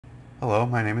Hello,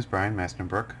 my name is Brian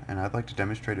Mastenbrook, and I'd like to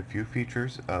demonstrate a few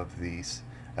features of the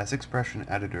S-Expression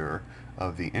editor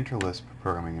of the Interlisp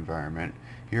programming environment,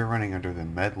 here running under the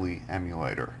Medley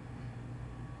emulator.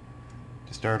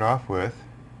 To start off with,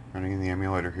 running in the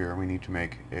emulator here, we need to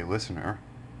make a listener.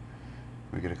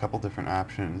 We get a couple different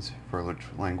options for which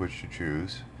language to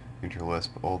choose: Interlisp,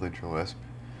 Old Interlisp,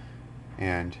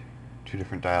 and two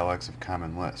different dialects of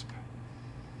Common Lisp.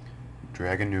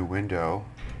 Drag a new window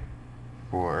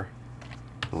for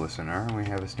the listener, and we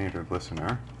have a standard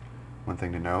listener. One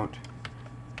thing to note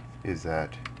is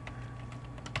that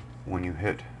when you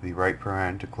hit the right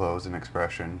paren to close an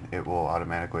expression, it will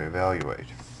automatically evaluate.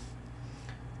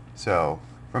 So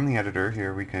from the editor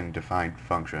here we can define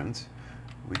functions.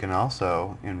 We can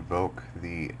also invoke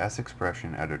the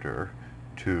S-Expression editor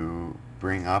to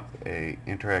bring up an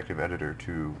interactive editor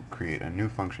to create a new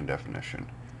function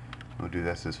definition. We'll do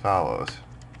this as follows.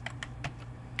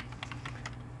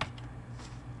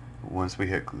 Once we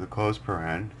hit the close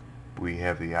paren, we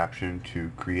have the option to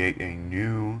create a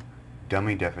new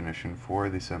dummy definition for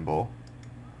the symbol,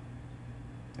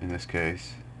 in this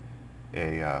case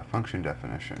a function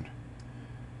definition.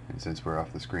 And since we're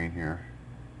off the screen here,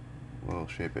 we'll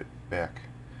shape it back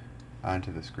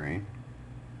onto the screen.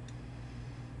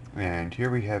 And here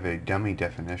we have a dummy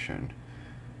definition,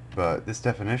 but this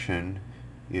definition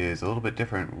is a little bit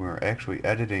different. We're actually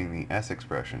editing the S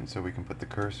expression, so we can put the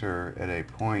cursor at a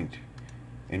point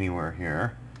anywhere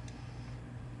here,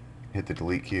 hit the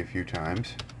delete key a few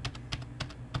times.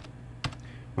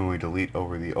 When we delete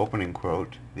over the opening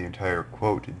quote, the entire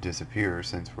quote disappears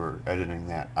since we're editing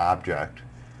that object,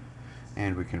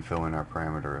 and we can fill in our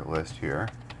parameter list here.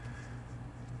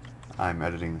 I'm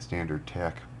editing the standard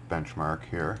TAC benchmark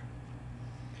here,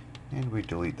 and we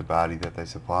delete the body that they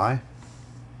supply,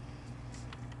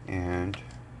 and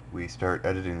we start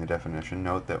editing the definition.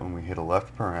 Note that when we hit a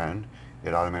left paren,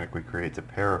 it automatically creates a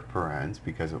pair of parens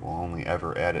because it will only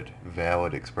ever edit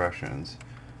valid expressions.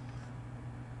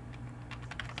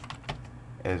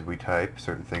 As we type,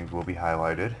 certain things will be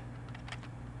highlighted,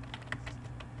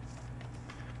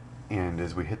 and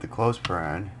as we hit the close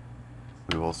paren,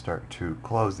 we will start to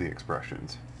close the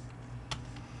expressions.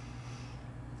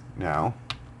 Now,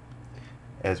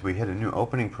 as we hit a new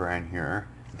opening paren here,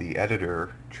 the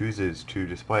editor chooses to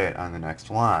display it on the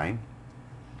next line.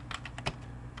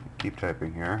 Keep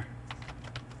typing here,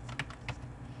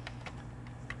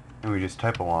 and we just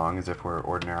type along as if we're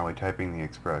ordinarily typing the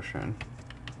expression.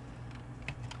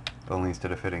 Only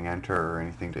instead of hitting enter or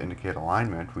anything to indicate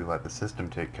alignment, we let the system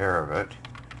take care of it,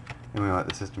 and we let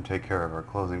the system take care of our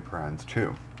closing parens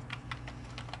too.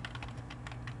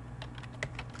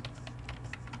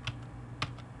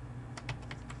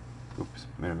 Oops,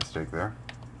 made a mistake there.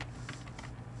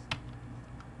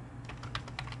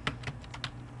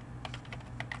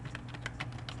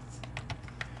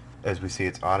 As we see,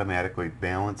 it's automatically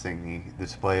balancing the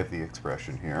display of the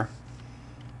expression here.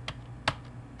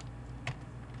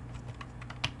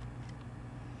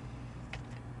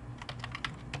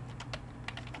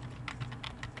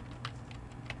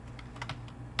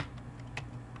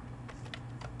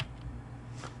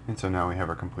 And so now we have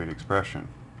our complete expression.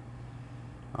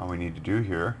 All we need to do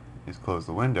here is close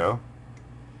the window,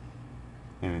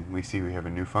 and we see we have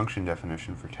a new function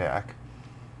definition for TAC.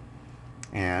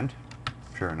 And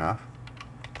sure enough,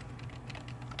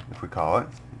 if we call it,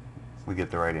 we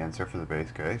get the right answer for the base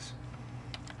case.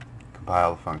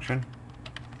 Compile the function,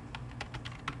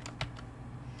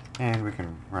 and we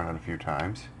can run it a few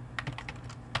times.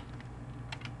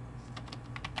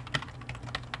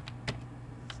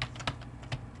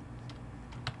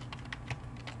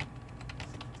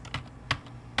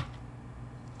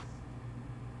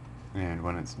 And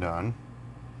when it's done,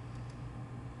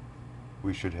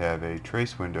 we should have a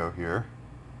trace window here,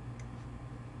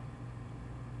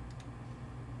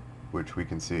 which we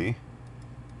can see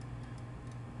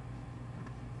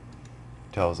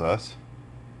tells us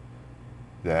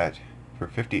that for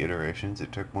 50 iterations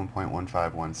it took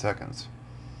 1.151 seconds.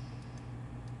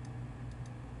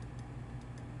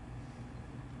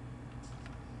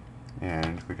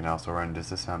 And we can also run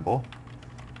disassemble,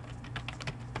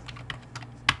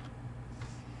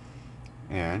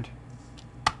 and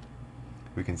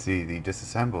we can see the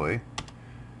disassembly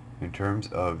in terms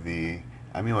of the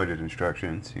emulated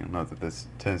instructions. You'll note that this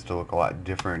tends to look a lot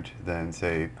different than,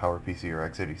 say, PowerPC or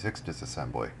x86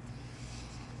 disassembly.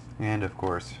 And of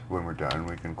course, when we're done,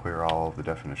 we can clear all of the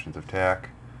definitions of TAC,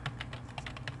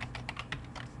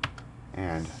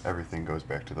 and everything goes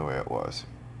back to the way it was.